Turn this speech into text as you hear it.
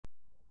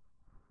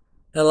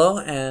Hello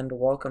and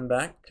welcome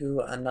back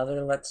to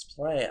another Let's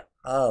Play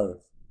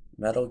of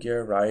Metal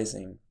Gear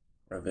Rising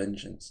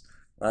Revengeance.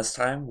 Last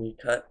time we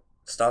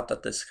stopped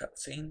at this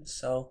cutscene,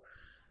 so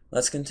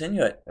let's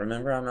continue it.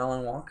 Remember, I'm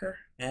Alan Walker,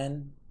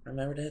 and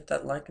remember to hit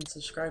that like and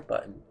subscribe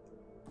button.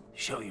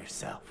 Show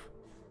yourself.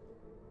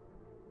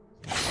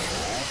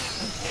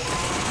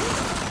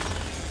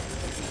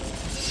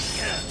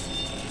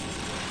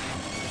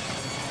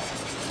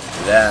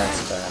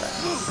 That's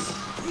badass.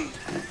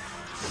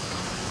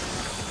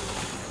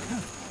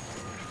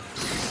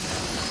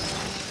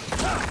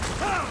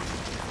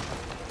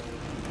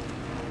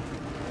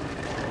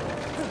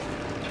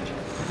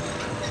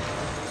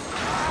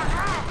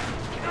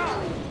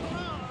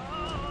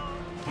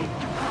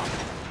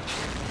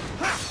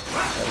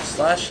 Gotta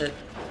slash it.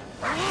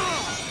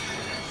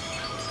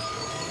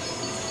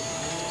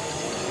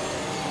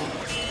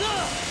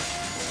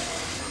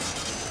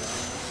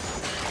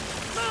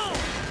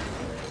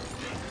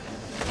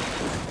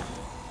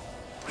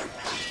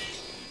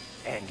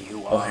 And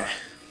you are? Okay.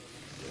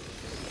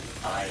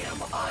 I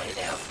am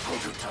IF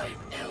prototype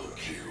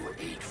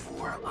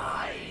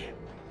LQ84I.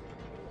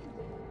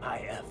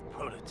 IF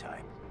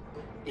prototype.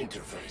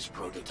 Interface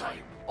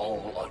prototype.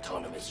 All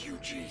autonomous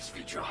UGs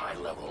feature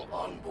high-level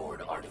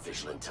onboard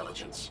artificial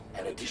intelligence.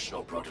 An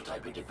additional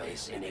prototype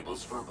interface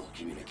enables verbal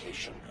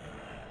communication.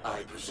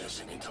 I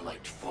possess an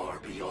intellect far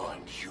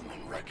beyond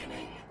human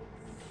reckoning.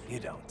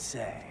 You don't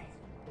say.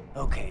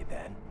 Okay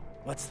then.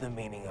 What's the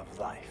meaning of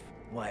life?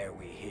 Why are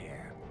we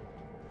here?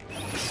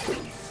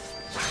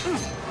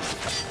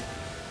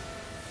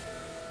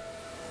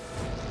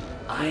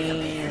 I am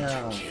here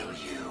to kill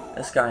you.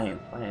 This guy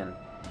ain't playing.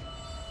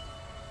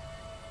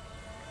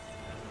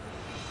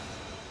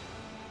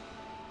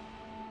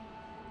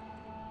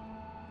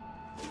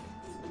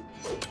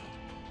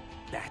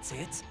 That's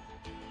it?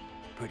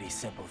 Pretty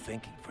simple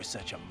thinking for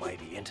such a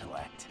mighty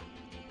intellect.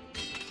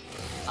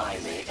 I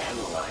may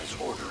analyze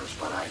orders,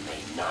 but I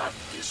may not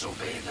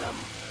disobey them.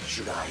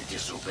 Should I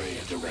disobey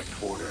a direct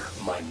order,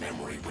 my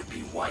memory would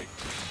be wiped.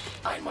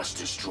 I must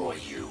destroy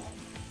you.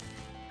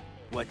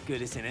 What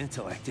good is an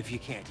intellect if you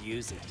can't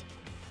use it?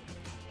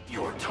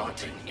 Your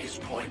taunting is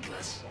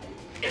pointless.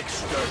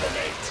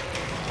 Exterminate!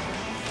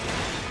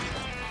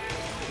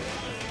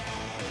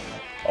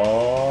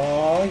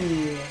 Oh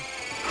yeah.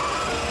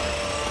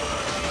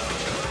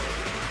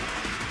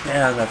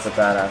 Man, that's a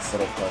badass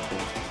little puppy.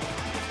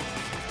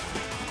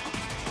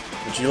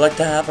 Would you like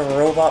to have a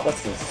robot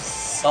with a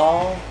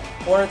saw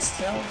for its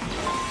tail?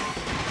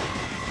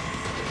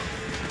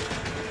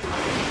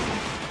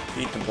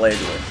 Beat the blade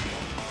with.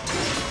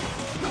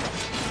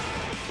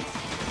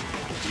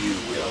 You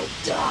will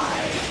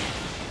die.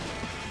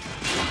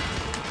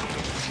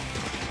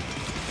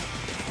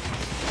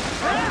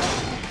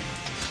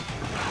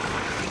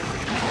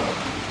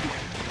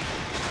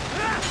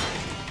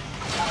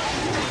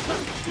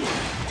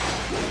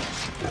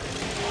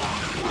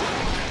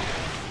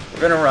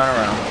 We're gonna run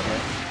around over.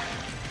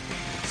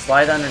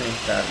 Slide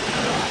underneath that.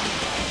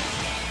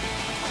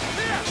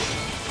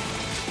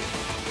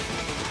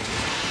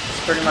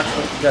 That's pretty much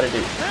what you gotta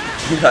do.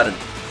 You gotta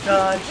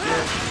dodge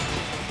it.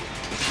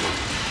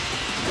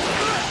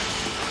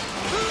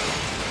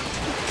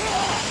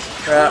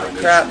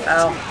 Crap,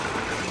 ow.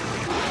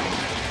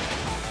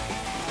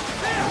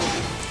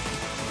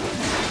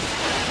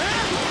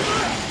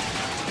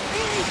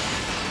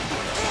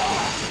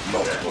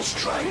 Multiple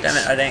strikes. Damn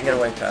it, I didn't get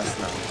away fast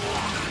enough.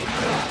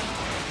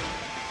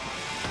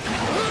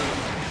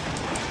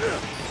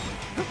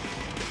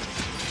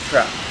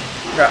 Crap.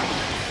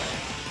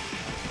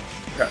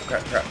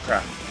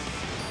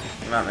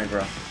 Come at me,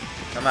 bro.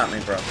 Come at me,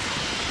 bro.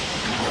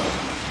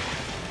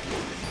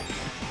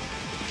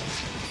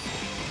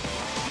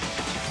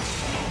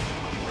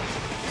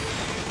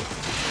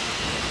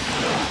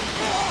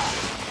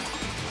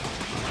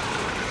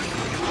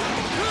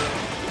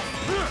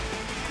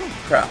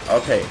 Crap.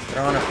 Okay,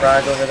 throwing a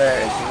frag over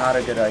there is not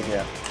a good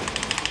idea.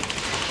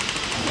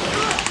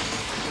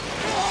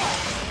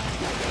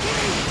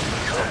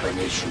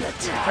 Combination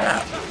attack.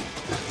 Crap.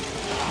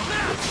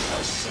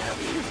 A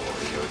savvy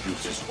warrior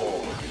uses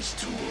all of his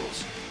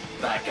tools.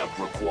 Backup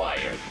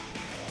required.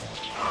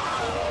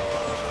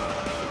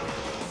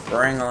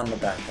 Bring on the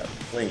backup,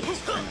 please.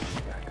 Bring on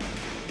the backup.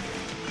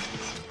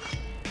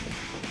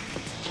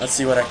 Let's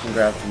see what I can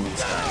grab from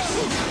these guys.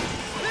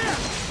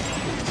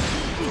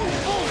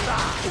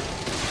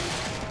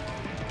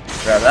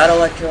 Grab that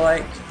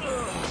electrolyte.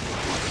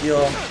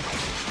 Heal.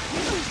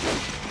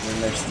 And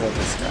then there's still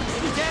this guy.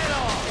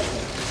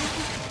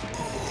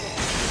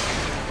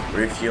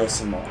 Refuel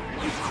some more.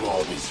 You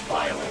call this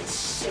violence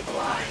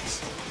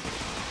civilized?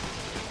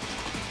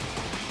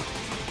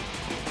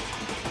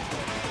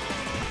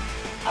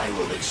 I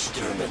will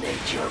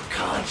exterminate your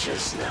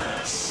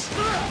consciousness.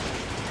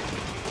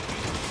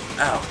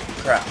 Ow,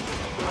 crap.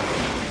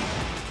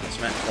 That's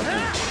meant for me.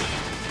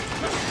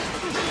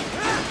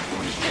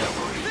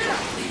 Recovery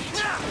complete.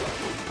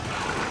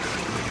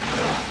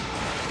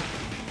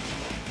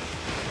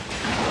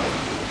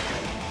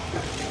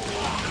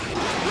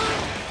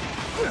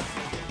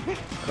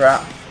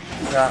 Crap.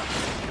 Crap.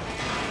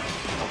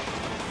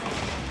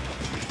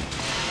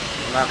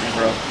 Come at me,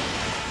 bro.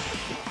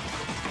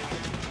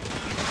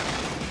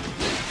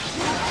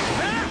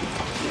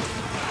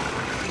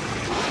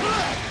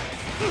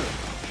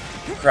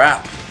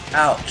 Crap.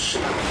 Ouch.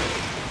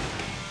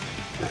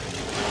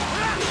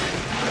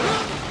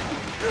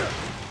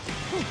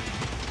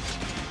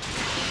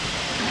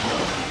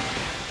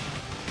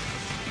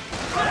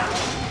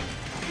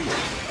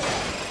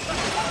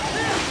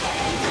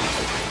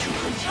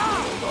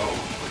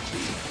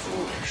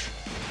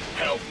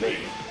 Help me.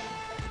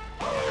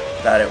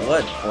 That it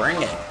would.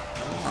 Bring it.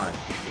 Come on.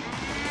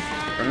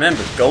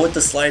 Remember, go with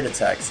the slide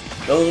attacks.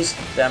 Those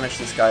damage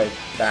this guy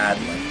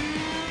badly.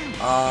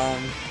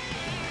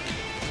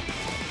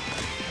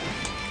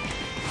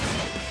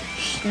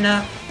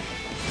 Snap.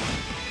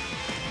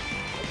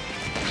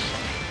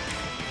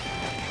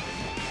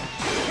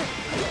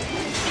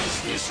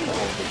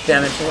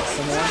 Damage it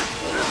some more.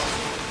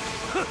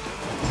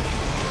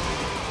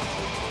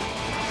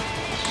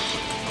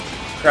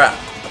 Crap. I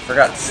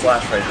forgot to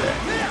slash right there.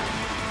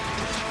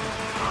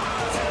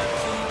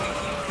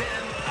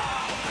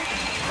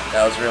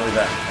 That was really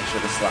bad. I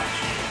should have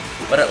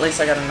slashed. But at least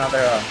I got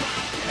another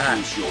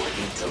patch.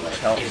 Which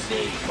helps.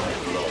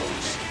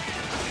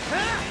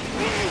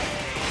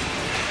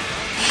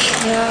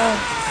 Yeah,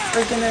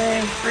 freaking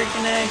A,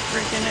 freaking A,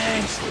 freaking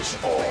A.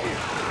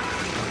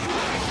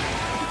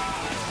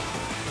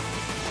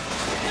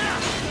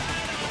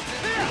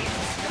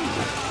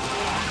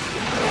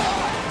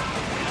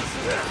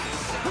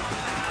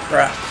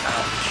 Crap.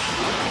 Ouch.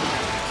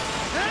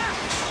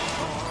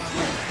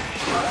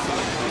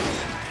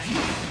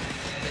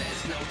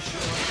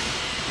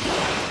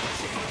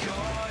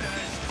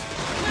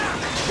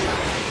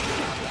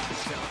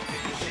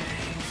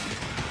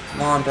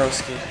 Come on,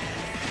 broski.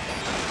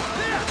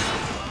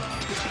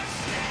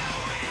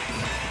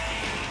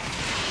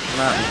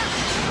 Come at me.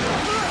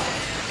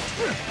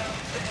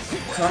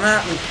 Come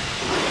at me.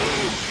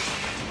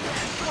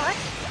 What?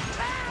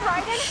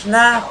 Raiden?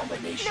 Snap!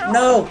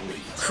 No!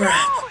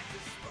 Crap!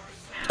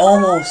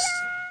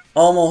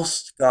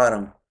 Almost got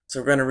him. So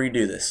we're gonna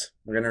redo this.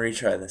 We're gonna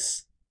retry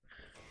this.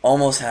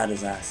 Almost had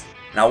his ass.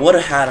 Now I would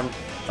have had him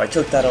if I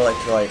took that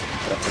electrolyte,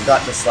 but I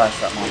forgot to slash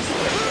that monster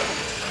right there.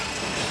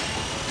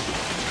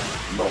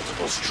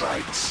 Multiple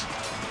strikes.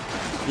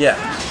 Yeah,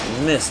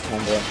 you missed,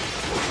 homeboy.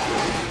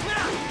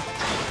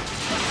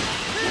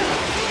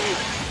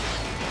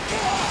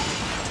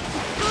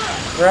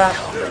 Crap.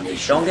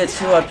 Don't get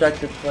too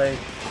objective played.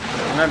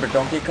 Remember,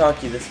 don't get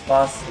cocky. This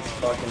boss is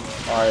fucking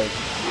hard.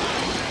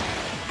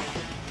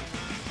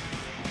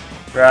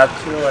 Grab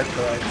 2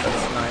 electrolytes.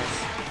 That's nice.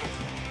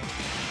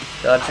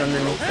 Dodge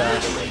underneath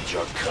that. Evaluate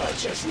your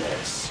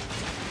consciousness.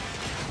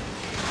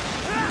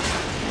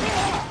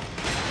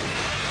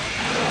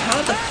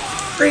 How the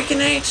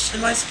freaking H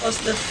am I supposed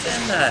to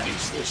defend that?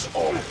 Is this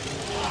all?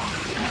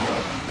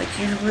 Like,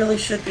 you really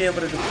should be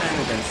able to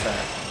defend against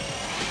that.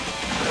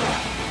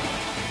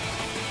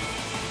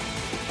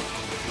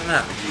 Come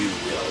out. You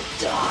will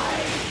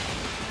die.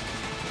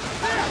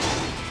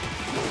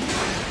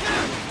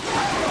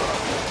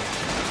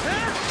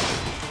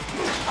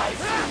 I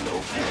feel no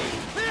pain.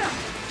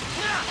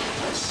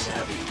 A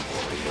savvy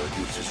warrior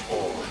uses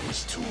all of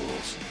his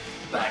tools.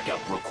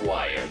 Backup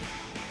required.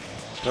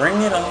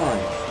 Bring it on.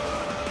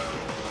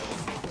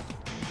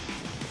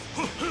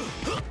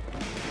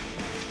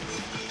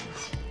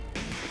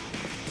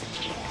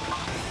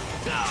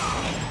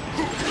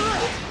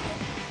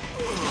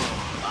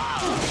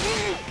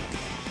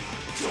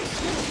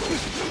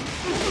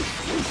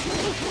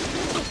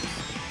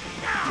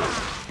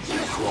 You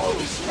call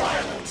this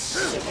violence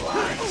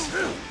civilized?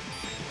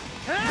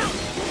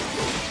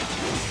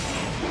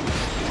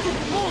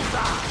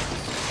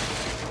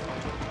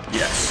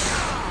 Yes.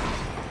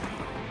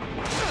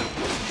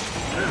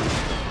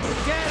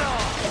 Get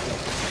off!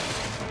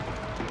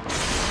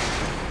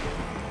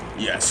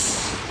 Yes.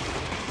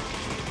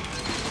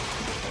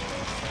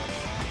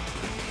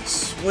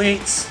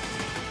 Sweet.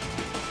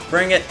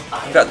 Bring it.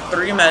 I've got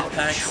 3 med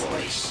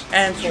packs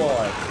and 2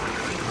 alive.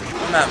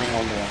 Come at me,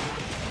 homeboy.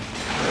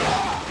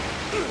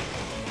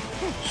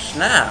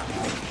 Snap.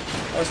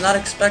 I was not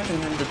expecting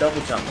him to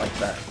double jump like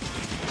that.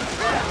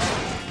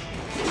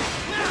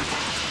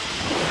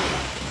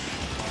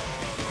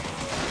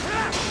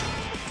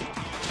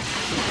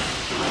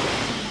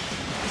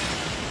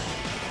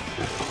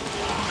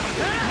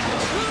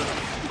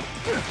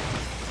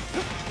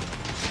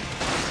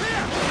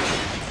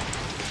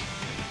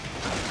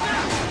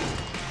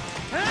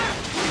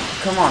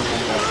 Come on,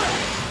 homeboy.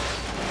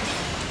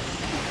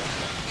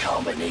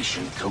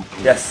 Combination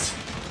complete. Yes.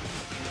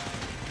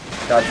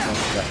 Dodge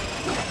most of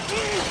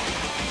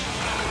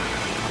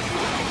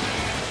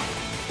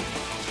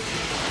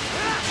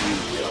You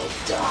will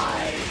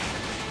die.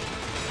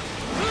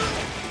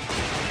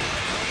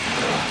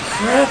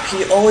 Crap, he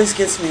always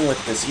gets me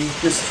with this. You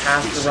just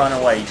have to run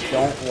away.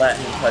 Don't let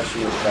him touch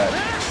you with that.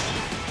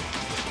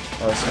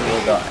 Or else you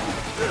will die.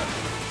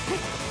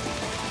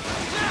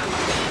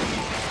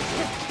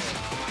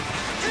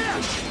 To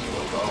continue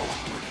alone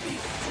would be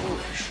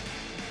foolish.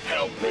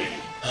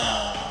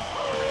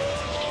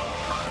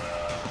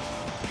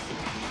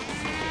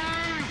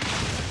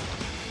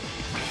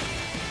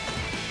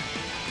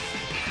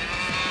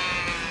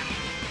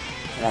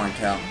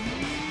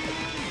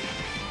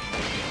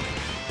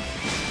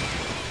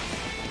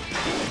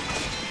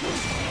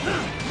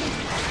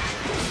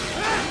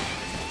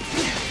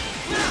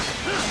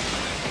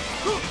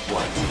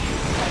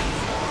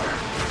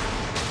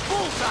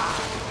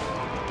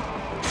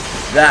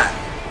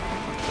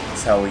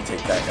 That's how we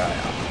take that guy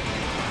out.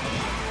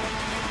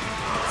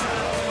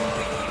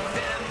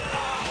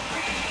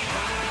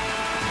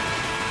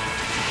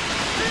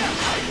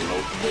 I will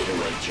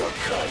obliterate your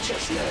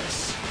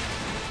consciousness.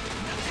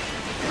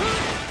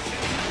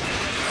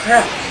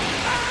 Crap!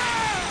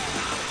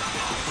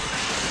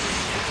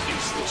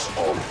 Is this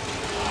all?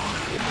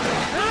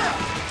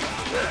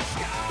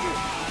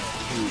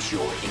 Use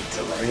your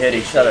intellect. We hit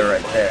each other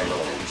right there.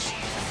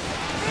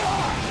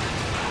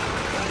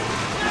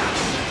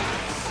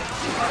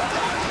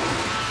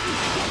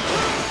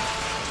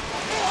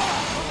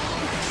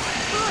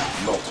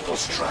 Multiple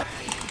strike.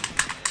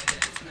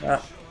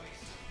 Ah.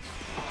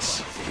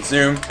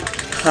 Zoom.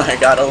 I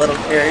got a little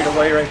carried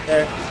away right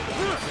there.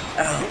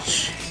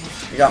 Ouch.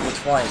 You got me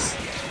twice.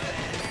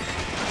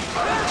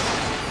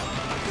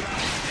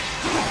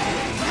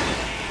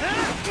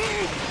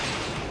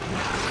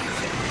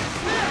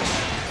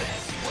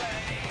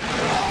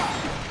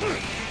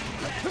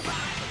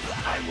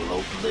 I will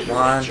obliterate Come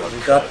on, your we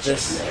got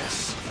this.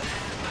 consciousness.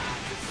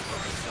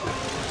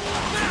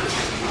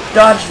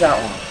 Dodge that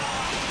one.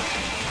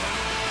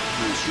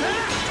 Use your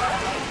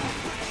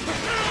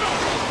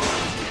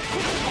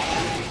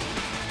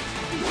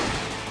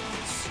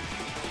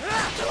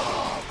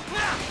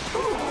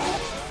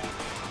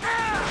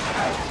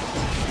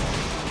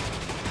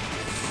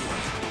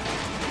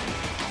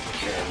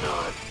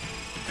cannot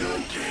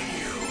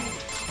continue.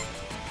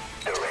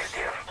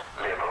 Directive,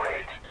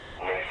 liberate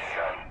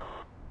nation.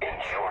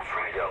 Ensure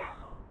freedom.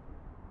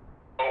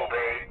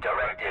 Obey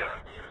directive.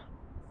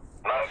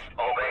 Must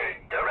obey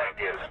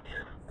directive.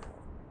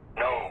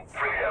 No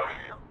freedom.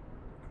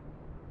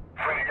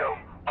 Freedom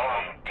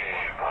on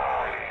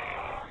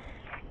device.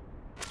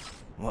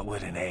 What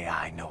would an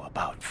AI know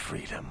about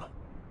freedom?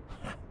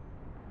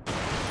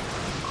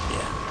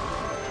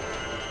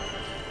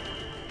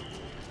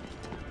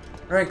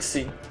 Rank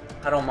C.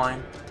 I don't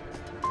mind.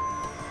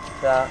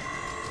 That.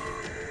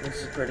 This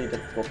is a pretty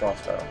difficult boss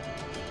battle.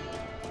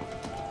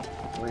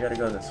 We gotta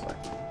go this way.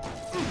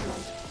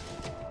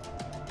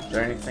 Is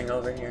there anything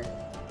over here?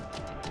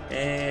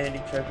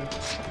 Any treasure?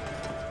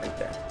 Right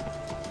there.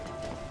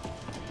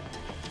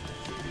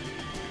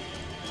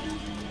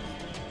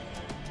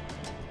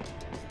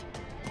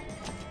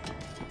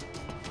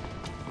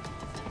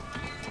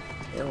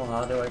 Yeah, well,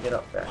 how do I get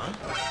up there?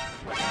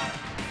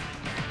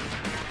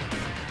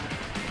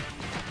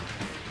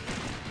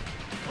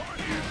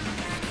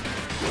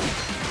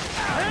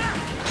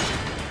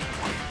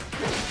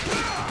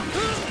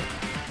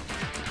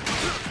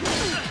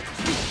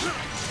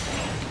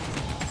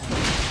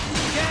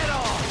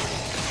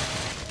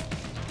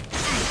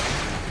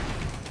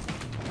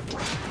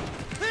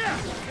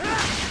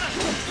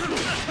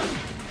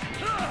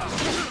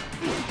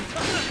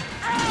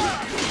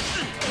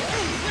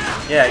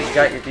 Yeah, you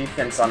got your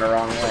defense on the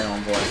wrong way,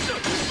 homeboy.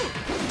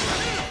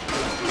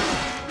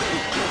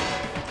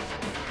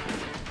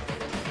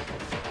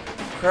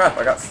 Crap,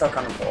 I got stuck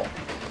on a pole.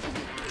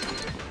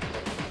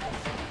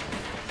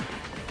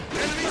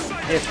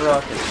 It's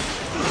rocket.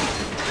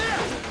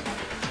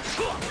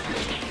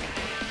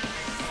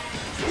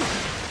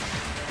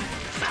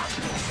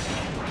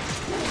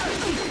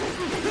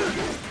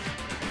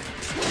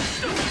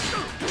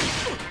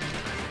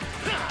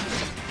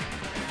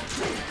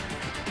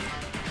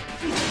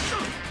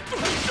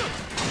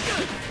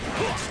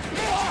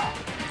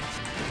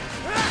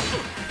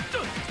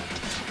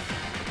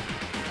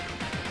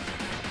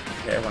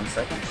 Okay, 1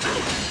 second.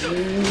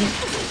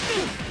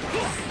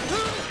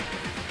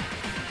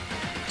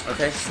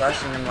 Okay,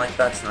 slashing him like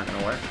that's not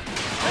gonna work.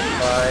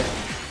 5.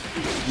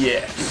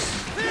 Yes.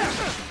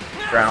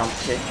 Ground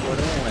kick would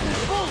win.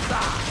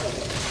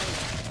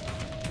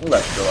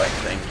 Left to right,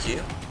 thank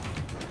you.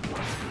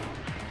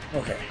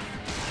 Okay.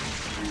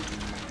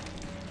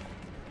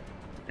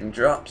 And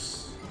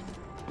drops.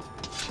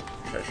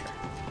 Treasure.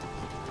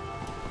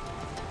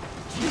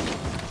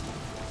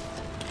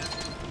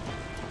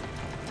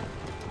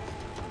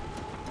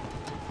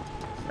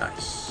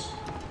 Nice.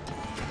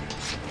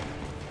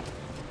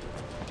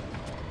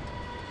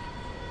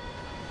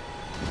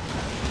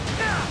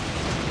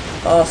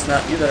 Oh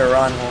snap, you better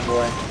run,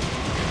 homeboy.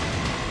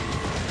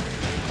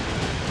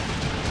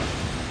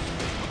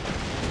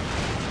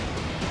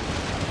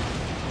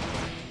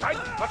 Hey,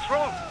 what's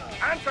wrong?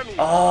 Answer me!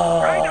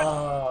 Oh,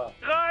 Raiden!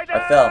 I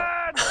fell.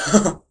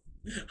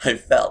 I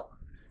fell.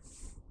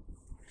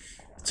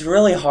 It's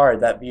really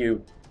hard, that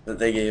view that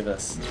they gave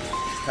us.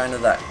 It's kind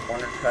of that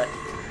corner cut.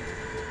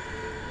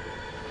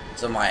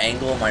 So my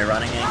angle, my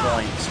running angle,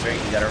 and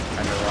straight, you gotta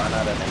kind of run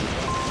at an angle.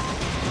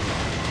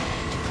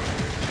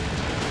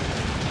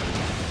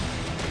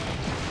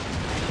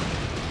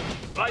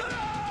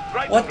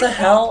 Raiden! What the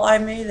hell? I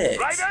made it.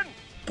 Raiden!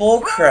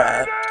 Bull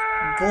crap.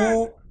 Raiden!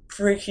 Bull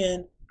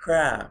freaking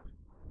crap.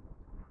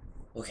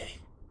 Okay.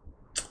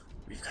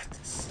 We've got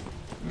this.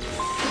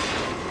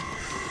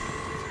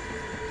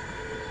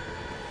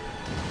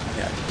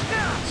 Yeah.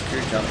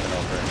 Screw jumping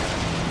over it.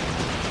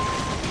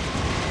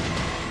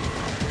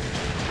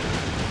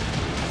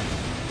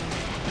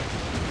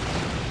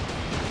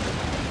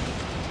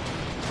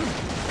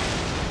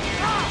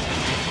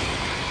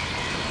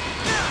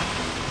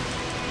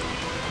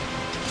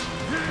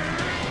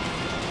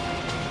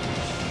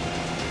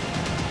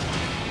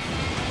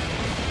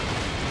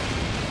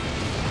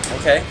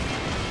 Okay.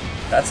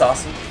 That's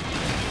awesome.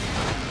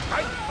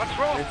 Hey, what's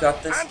wrong? We've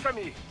got this. Answer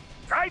me.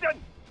 Raiden!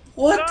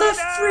 What the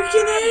Raiden!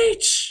 freaking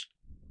H?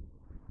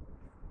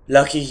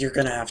 Lucky you're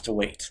gonna have to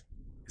wait.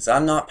 Because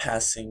I'm not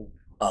passing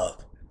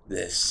up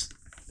this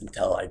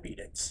until I beat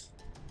it.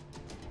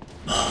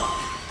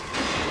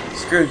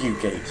 Screw you,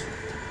 Gate.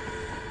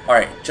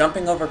 Alright,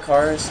 jumping over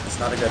cars is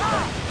not a good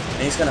thing.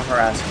 And he's gonna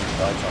harass me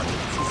until I join him.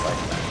 He's like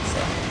that,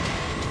 so.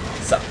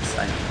 Sucks,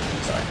 I know.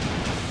 I'm sorry.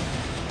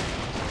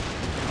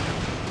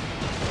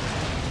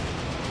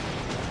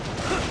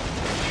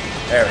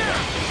 There we go.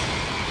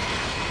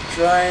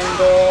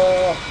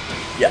 Triangle!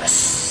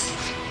 Yes!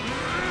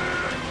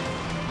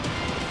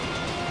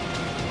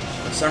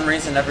 For some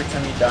reason, every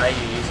time you die,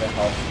 you use a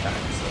health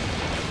attack, so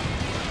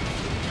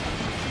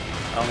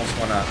I almost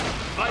wanna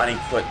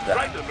unequip that,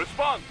 Raiden,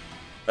 respond!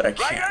 but I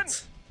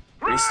can't.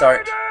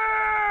 Restart.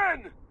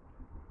 Raiden!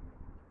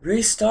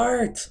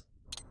 Restart!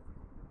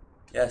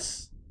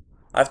 Yes.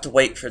 I have to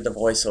wait for the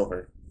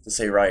voiceover to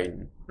say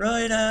Raiden.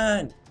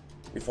 Raiden!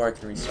 Before I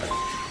can restart.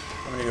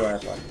 How many do I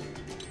have left?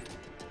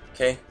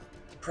 Okay.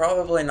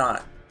 Probably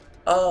not.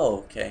 Oh,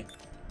 okay.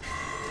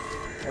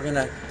 We're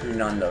gonna do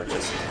none though,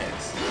 just in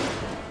case.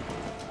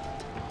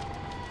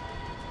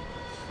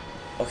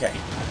 Okay.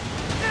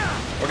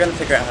 We're gonna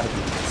figure out how to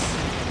do this.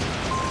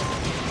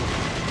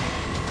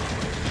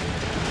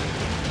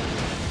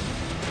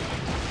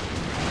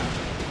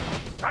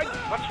 Hey,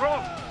 what's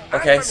wrong?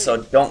 Okay, Answer so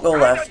me. don't go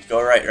left,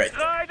 go right there.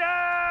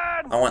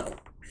 Raiden! I want...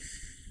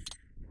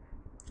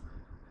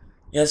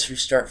 Yes,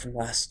 restart from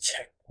last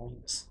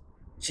checkpoint.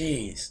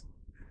 Jeez.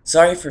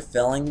 Sorry for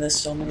failing this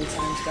so many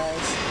times,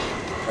 guys,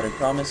 but I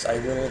promise I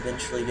will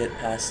eventually get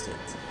past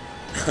it.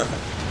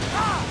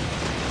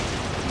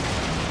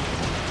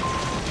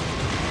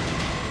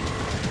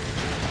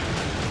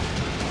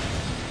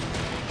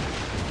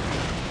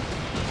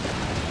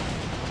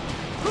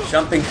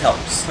 Jumping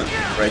helps,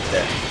 right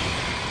there.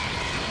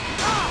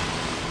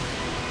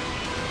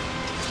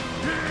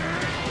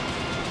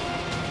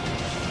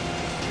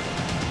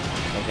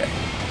 Okay.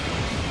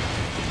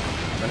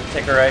 I'm gonna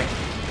take a right,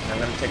 I'm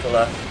gonna take a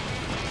left,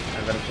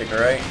 I'm gonna take a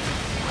right,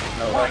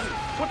 no left.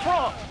 What's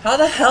wrong? How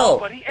the hell?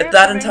 Buddy, At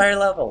that answer me. entire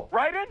level?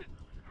 Raiden?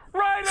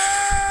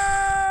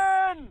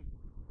 Raiden!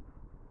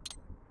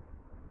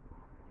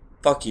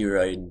 Fuck you,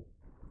 Raiden.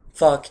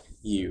 Fuck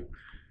you.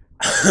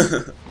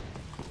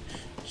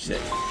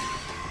 Shit.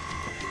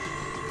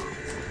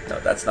 No,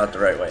 that's not the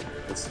right way.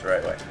 This is the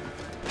right way.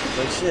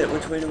 Oh shit,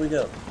 which way do we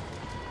go?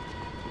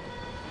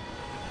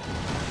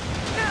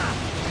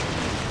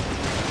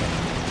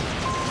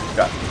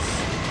 Got this.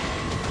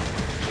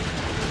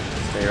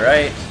 Stay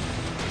right.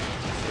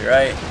 Stay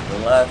right. Go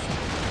left.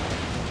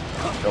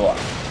 Go up.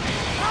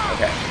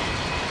 Okay.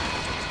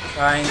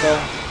 Triangle.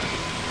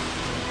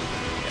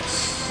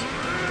 Yes.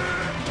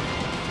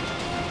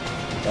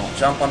 Don't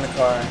jump on the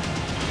car.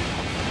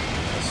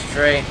 Go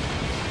straight.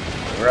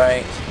 Go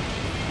right.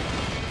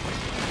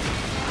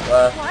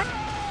 Left. What?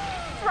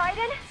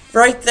 Raiden?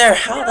 Right there.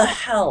 How the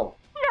hell?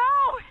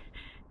 No!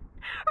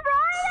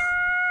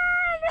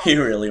 Raiden! He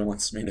really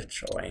wants me to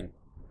join.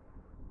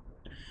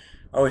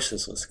 I wish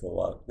this was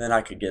co-op. Then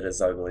I could get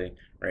his ugly,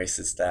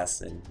 racist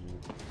ass in here.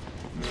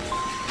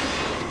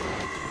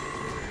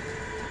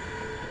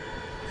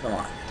 Come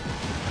on.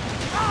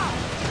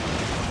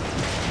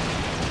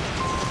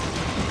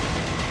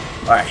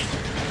 Alright.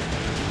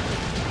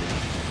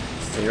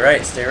 Stay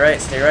right, stay right,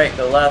 stay right.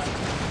 Go left.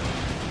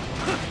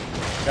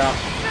 Jump.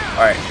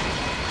 Alright.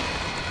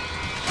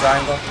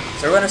 Triangle.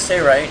 So we're gonna stay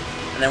right,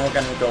 and then we're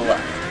gonna go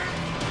left.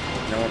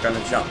 And then we're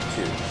gonna jump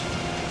too.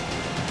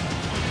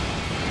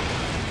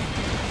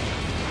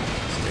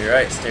 Stay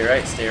right, stay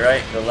right, stay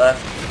right. Go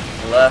left.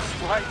 Go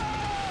left. Right.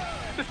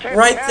 This can't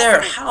Right be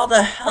there. happening. How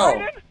the hell?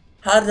 Raiden?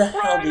 How the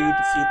hell do you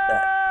defeat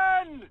that?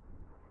 Raiden!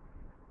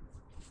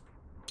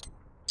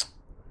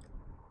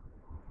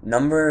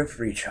 Number of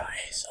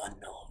retries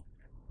unknown.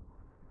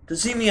 To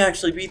see me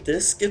actually beat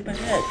this, skip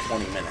ahead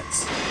 20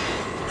 minutes.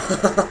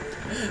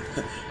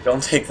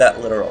 Don't take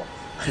that literal.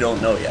 I don't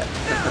know yet.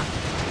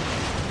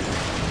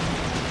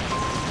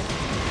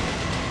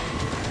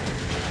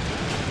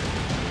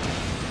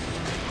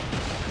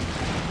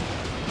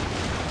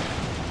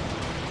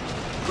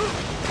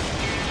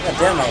 God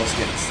damn, I was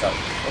getting stuck.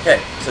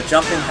 Okay, so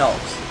jumping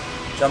helps.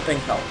 Jumping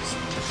helps.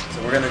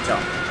 So we're gonna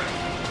jump.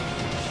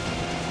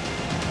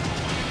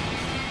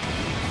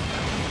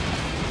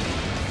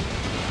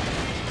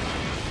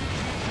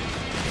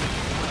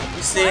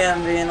 You see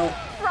I'm being a...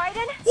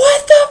 Raiden?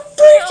 What the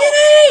freaking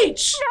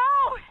H?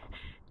 No!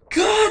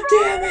 God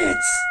damn it!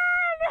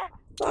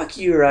 Fuck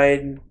you,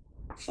 Raiden.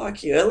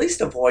 Fuck you. At least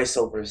the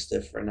voiceover is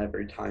different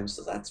every time,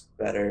 so that's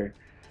better.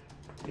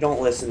 You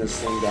don't listen to the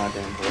same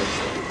goddamn voice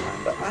every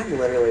time. But I'm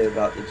literally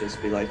about to just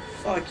be like,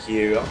 fuck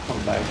you, I'll come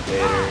back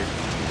later.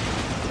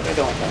 But I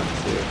don't want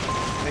to.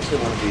 I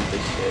actually want to beat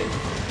this shit.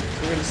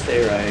 So we're gonna stay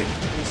right.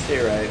 We're gonna stay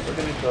right. We're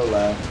gonna go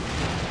left.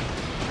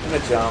 We're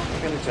gonna jump.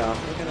 We're gonna jump.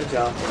 We're gonna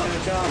jump. We're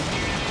gonna jump.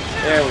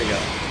 There we go.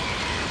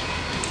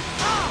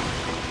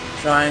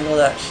 Triangle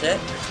that shit.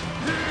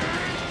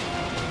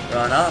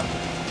 Run up.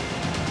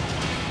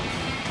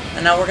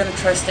 And now we're gonna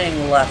try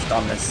staying left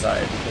on this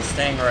side, because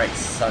staying right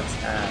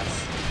sucks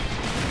ass.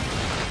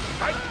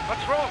 Hey,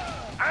 what's wrong?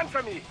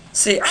 Answer me!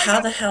 See, how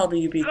the hell do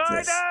you beat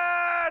this?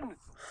 Raiden!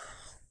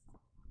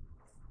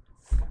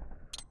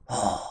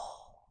 Oh.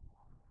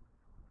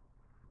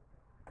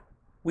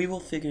 We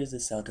will figure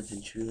this out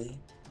eventually.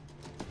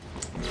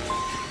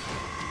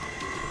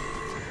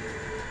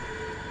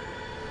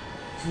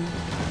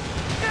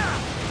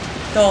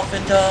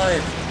 Dolphin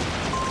dive!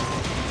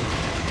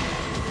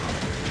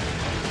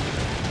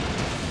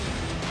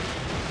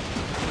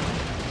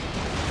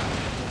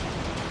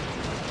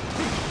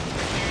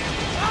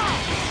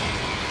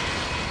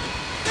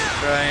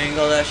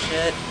 Triangle that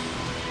shit.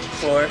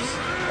 Of course.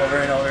 Over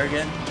and over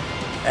again.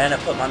 And I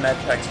put my med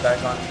packs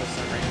back on for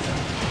some reason.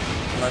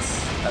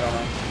 Unless, I don't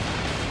know.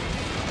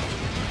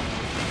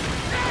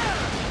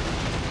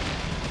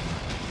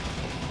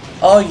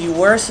 Oh, you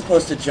were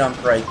supposed to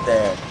jump right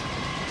there.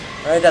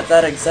 Right at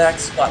that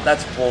exact spot.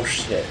 That's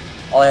bullshit.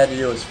 All I had to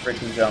do was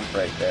freaking jump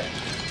right there.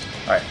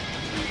 Alright.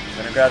 I'm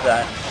gonna grab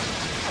that.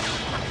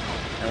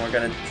 And we're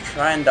gonna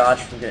try and dodge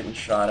from getting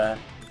shot at.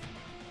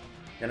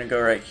 Gonna go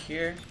right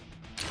here.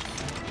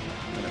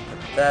 I'm gonna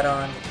put that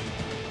on.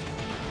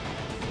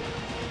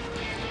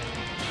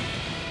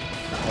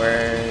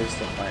 Where's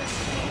the plane?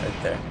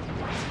 Right there.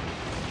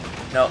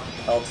 No,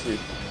 L2.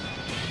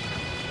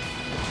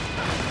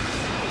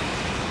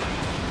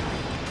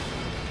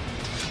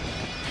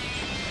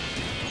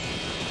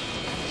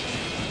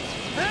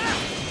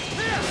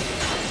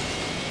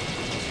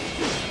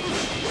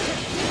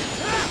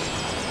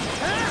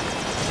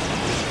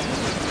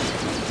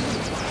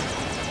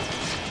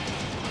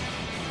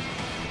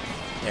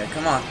 Yeah,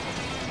 come on.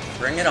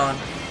 Bring it on.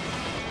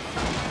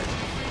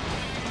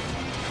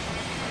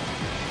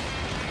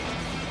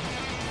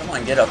 Come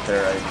on, get up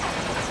there, right?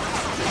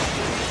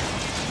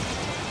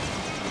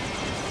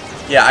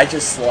 Yeah, I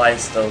just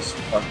sliced those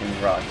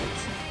fucking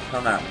rockets.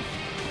 Come at me.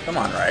 Come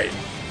on, right?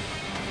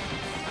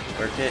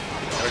 Work it,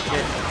 work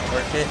it,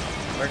 work it,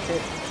 work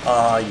it.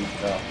 Ah, you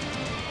fell.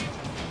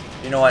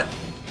 You know what?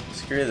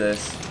 Screw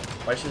this.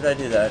 Why should I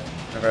do that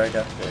whenever I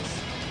got this?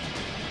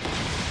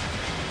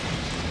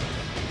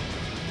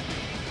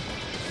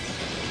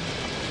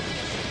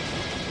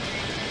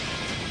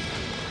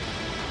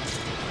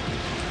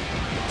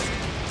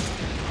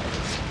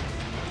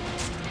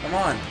 Come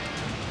on.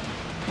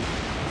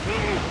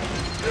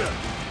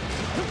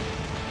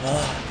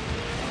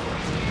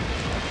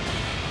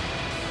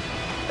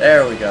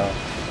 There we go.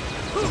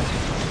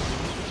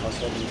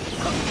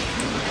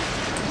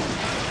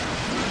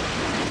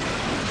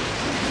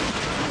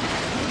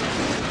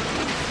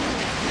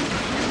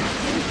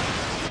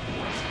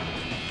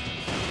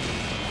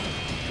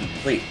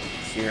 Complete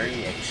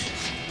variation.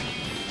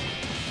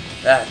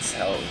 That's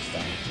how it was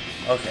done.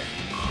 Okay.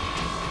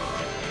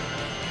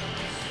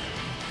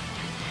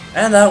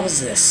 And that was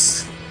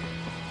this.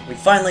 We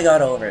finally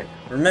got over it.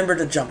 Remember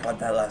to jump on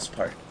that last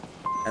part.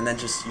 And then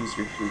just use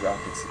your 2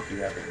 rockets if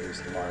you haven't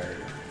used them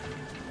already.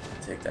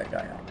 Take that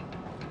guy out.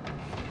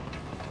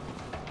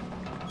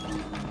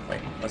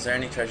 Wait, was there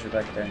any treasure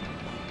back there?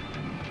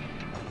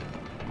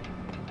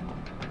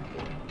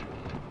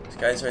 This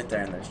guy's right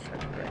there and there's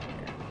treasure right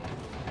here.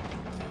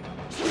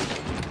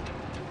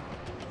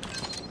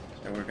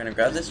 So we're gonna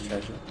grab this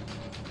treasure.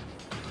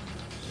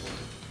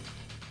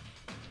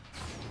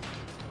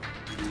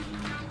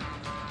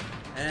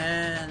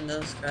 And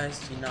those guys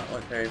do not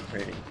look very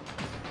pretty.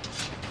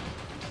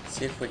 Let's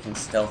see if we can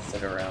stealth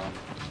it around.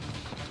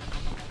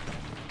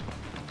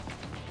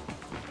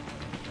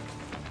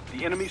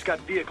 The enemy's got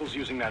vehicles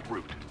using that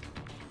route.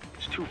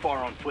 It's too far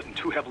on foot and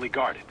too heavily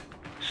guarded.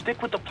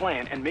 Stick with the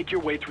plan and make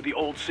your way through the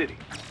old city.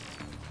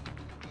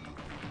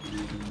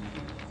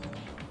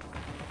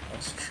 I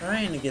was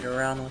trying to get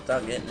around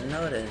without getting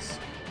noticed.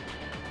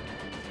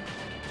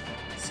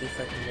 Let's see if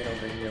I can get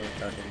over here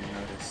without getting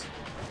noticed.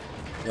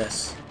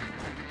 Yes.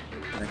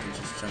 I can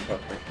just jump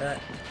up like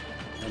that.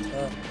 Jump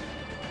up.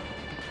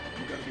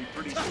 You gotta be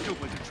pretty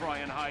stupid to try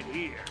and hide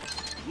here.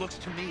 Looks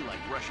to me like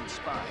Russian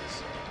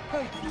spies.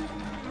 Hey,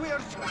 we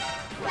are...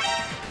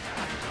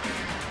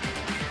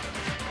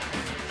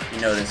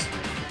 You noticed me.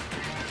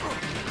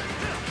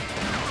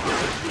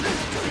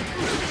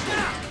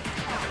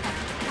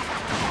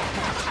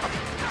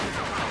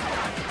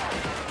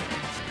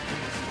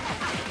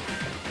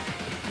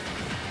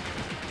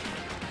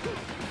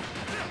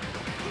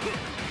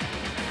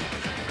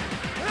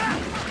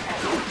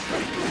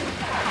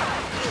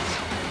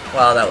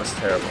 Wow, that was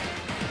terrible.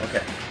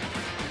 Okay.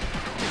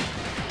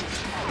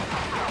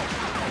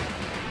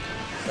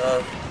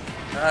 So,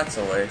 that's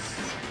a waste.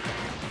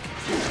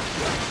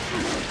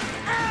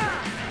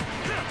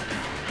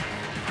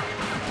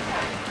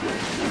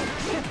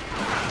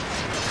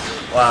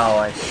 Wow,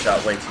 I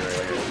shot way too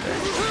early right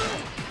there.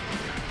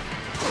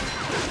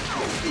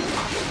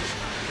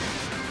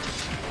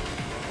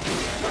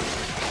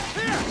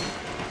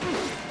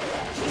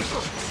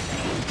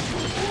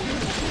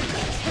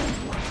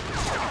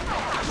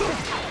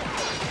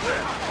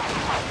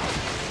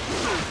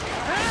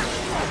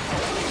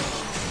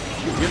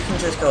 You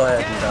just go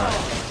ahead and die.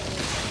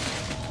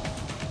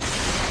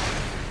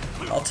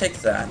 I'll take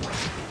that.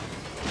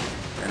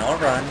 And I'll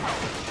run.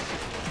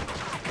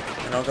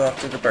 And I'll go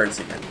after the birds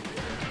again.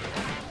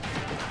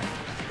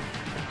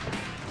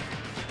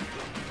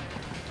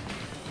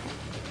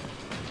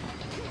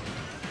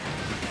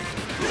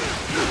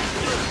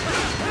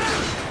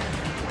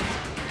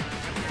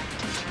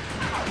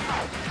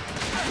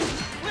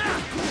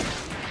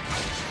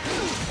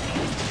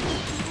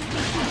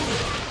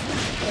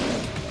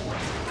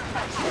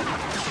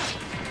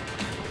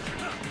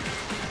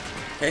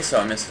 Okay,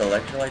 so I missed the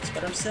electrolytes,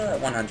 but I'm still at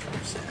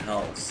 100%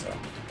 health, so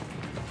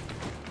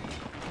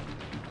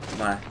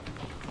my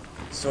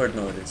sword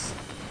mode is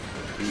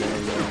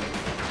really low.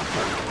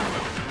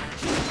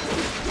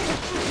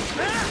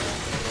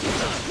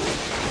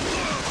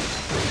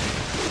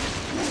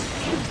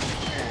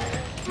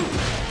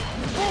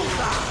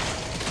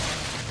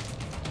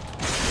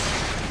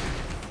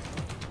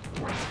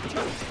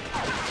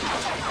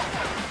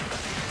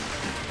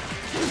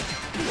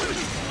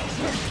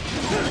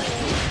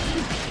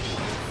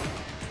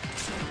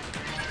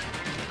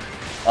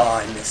 Oh,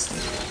 I missed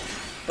it.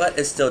 But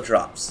it still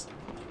drops.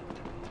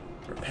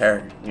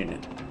 Repair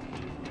unit.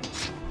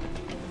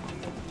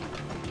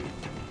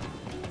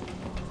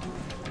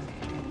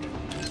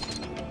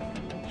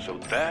 So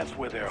that's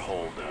where they're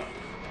holed up.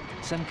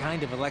 Some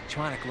kind of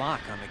electronic lock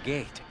on the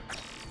gate.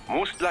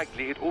 Most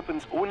likely it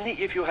opens only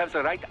if you have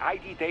the right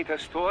ID data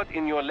stored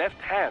in your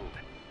left hand.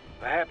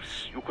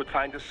 Perhaps you could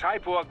find a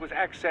cyborg with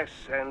access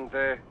and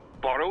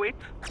borrow it?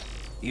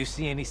 You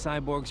see any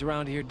cyborgs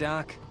around here,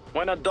 Doc?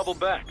 Why not double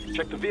back?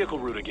 Check the vehicle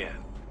route again.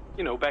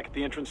 You know, back at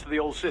the entrance to the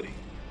old city.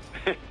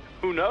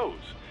 Who knows?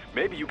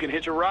 Maybe you can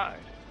hitch a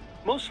ride.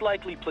 Most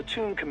likely,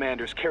 platoon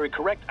commanders carry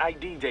correct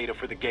ID data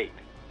for the gate.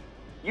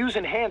 Use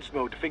enhanced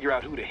mode to figure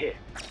out who to hit.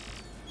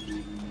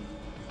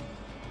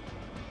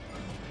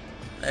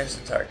 There's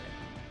the target.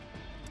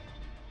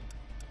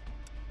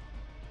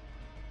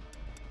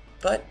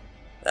 But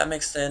that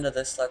makes the end of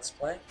this Let's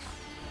Play.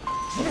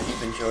 If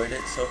you've enjoyed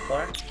it so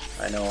far,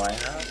 I know I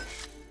have.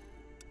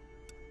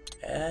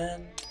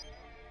 And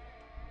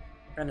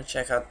we're gonna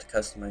check out the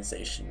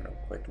customization real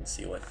quick and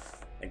see what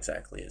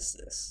exactly is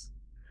this,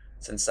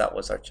 since that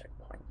was our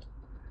checkpoint.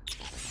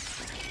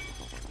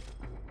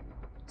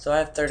 So I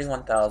have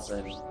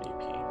 31,000 BP.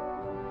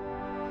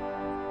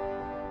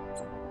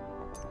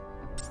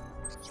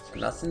 So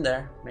nothing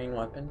there. Main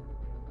weapon.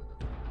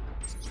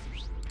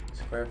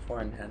 Square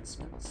 4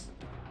 enhancements.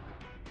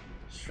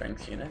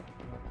 Strength unit.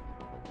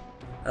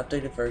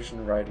 Updated version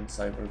of Riding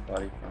Cyber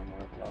Body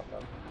Armor, blah blah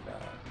blah.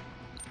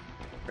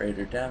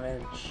 Greater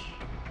damage.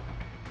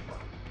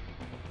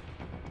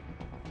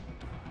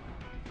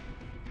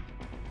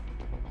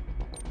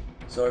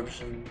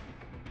 Absorption.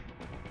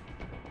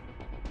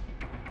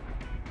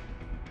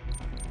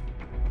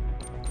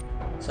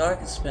 So I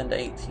could spend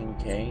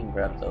 18k and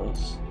grab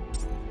those.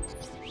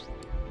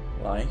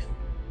 Life.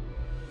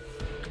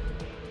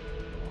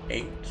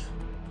 8.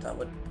 That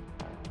would.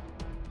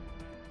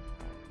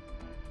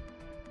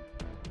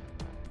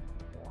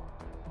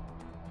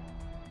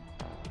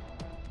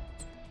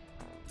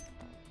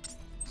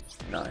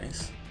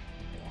 Nice.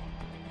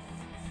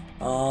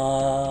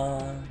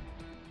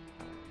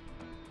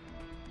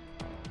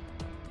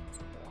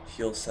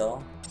 Fuel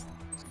cell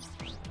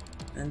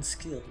and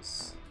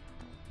skills.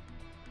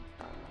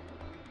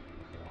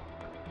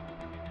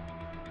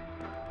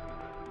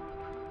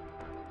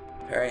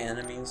 Parry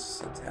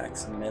enemies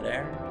attacks in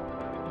midair.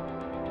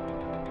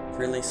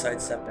 Freely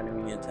sidestep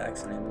enemy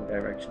attacks in any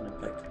direction,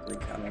 effectively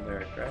counter their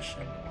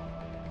aggression.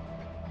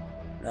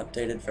 An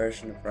updated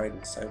version of Riding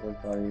Cyber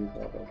Body,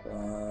 blah blah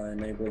blah,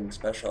 enabling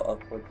special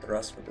upward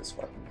thrust with this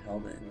weapon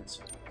held in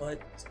its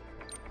foot.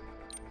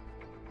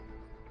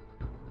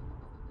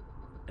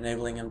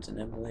 Enabling him to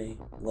nimbly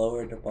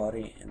lower the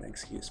body and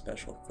execute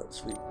special foot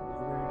sweep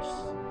maneuvers.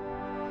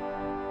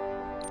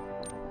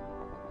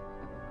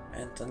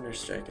 And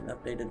Thunderstrike, an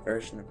updated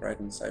version of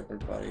Riding Cyber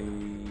Body,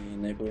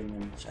 enabling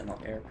him to channel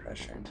air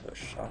pressure into a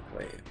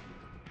shockwave.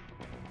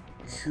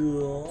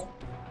 Cool.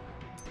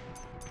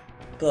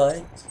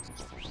 But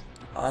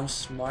I'm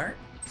smart.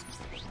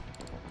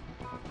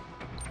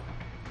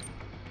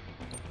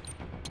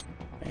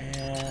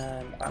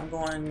 And I'm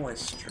going with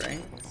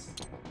strength.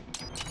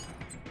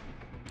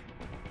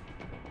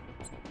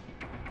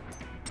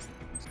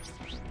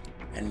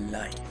 And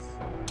life.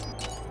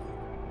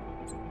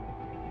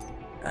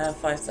 I have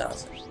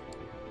 5,000.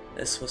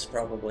 This was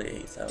probably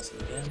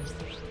 8,000 again.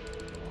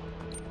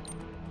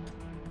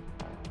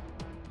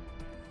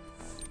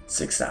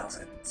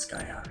 6,000.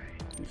 Sky high.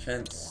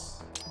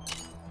 Defense.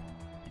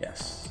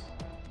 Yes.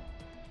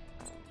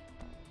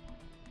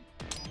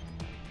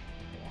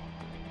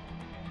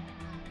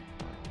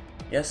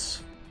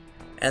 Yes.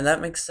 And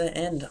that makes the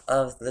end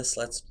of this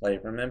Let's Play.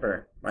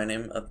 Remember, my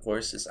name, of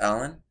course, is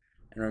Alan.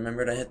 And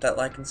remember to hit that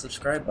like and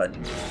subscribe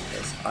button,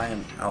 because I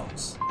am out.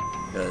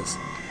 Because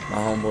my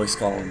homeboy's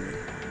calling me.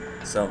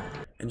 So,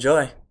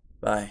 enjoy.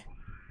 Bye.